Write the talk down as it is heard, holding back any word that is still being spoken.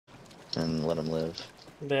and let them live.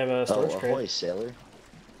 They have a storage crate. Ahoy, sailor.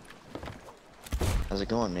 How's it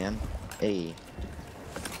going, man? Hey.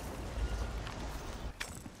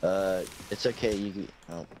 It's okay.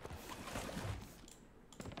 Oh.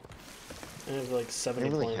 I have like 70 I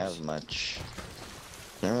don't really points. have much.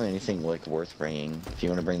 Not really anything like worth bringing. If you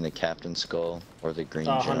want to bring the captain skull or the green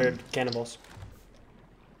gem. 100 cannonballs.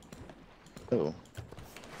 Oh.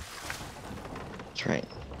 That's right.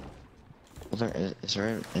 Well, is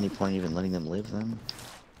there any point even letting them live then?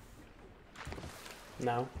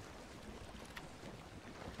 No.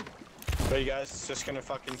 So you guys just gonna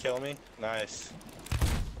fucking kill me? Nice.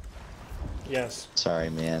 Yes. Sorry,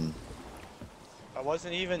 man. I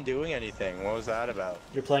wasn't even doing anything. What was that about?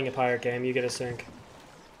 You're playing a pirate game. You get a sink.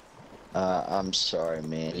 I'm sorry,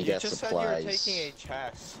 man. You got just supplies. said you were taking a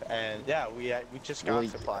chest, and yeah, we just got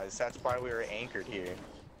supplies. That's why we were anchored here.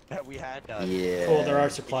 We had none. Yeah. Cool, there are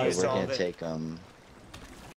supplies. We're So gonna take them.